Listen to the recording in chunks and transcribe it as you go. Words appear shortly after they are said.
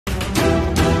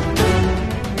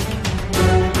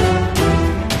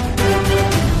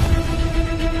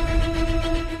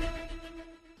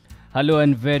Hello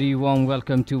and very warm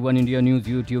welcome to One India News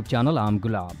YouTube channel. I'm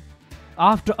Gulab.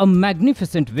 After a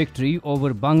magnificent victory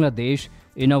over Bangladesh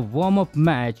in a warm-up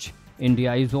match,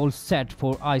 India is all set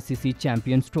for ICC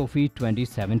Champions Trophy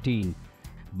 2017.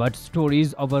 But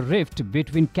stories of a rift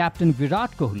between captain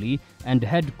Virat Kohli and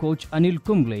head coach Anil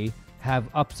Kumble have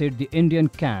upset the Indian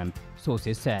camp,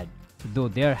 sources said, though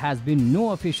there has been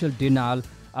no official denial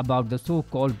about the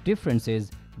so-called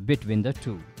differences between the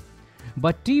two.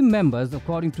 But team members,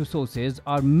 according to sources,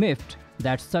 are miffed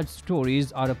that such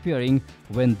stories are appearing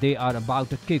when they are about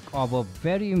to kick off a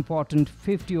very important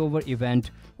 50-over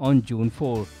event on June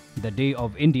 4, the day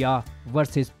of India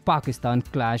versus Pakistan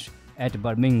clash at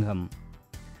Birmingham.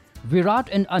 Virat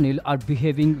and Anil are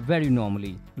behaving very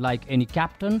normally, like any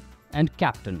captain and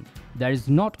captain. There is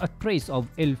not a trace of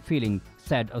ill feeling,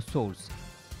 said a source.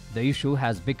 The issue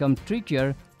has become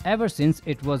trickier ever since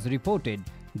it was reported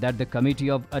that the Committee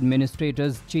of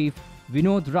Administrators Chief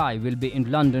Vinod Rai will be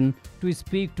in London to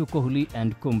speak to Kohli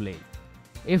and Kumble.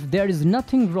 If there is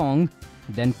nothing wrong,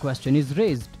 then question is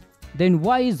raised. Then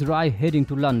why is Rai heading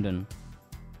to London?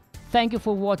 Thank you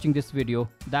for watching this video.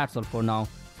 That's all for now.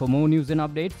 For more news and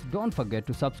updates, don't forget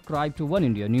to subscribe to One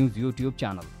India News YouTube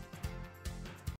channel.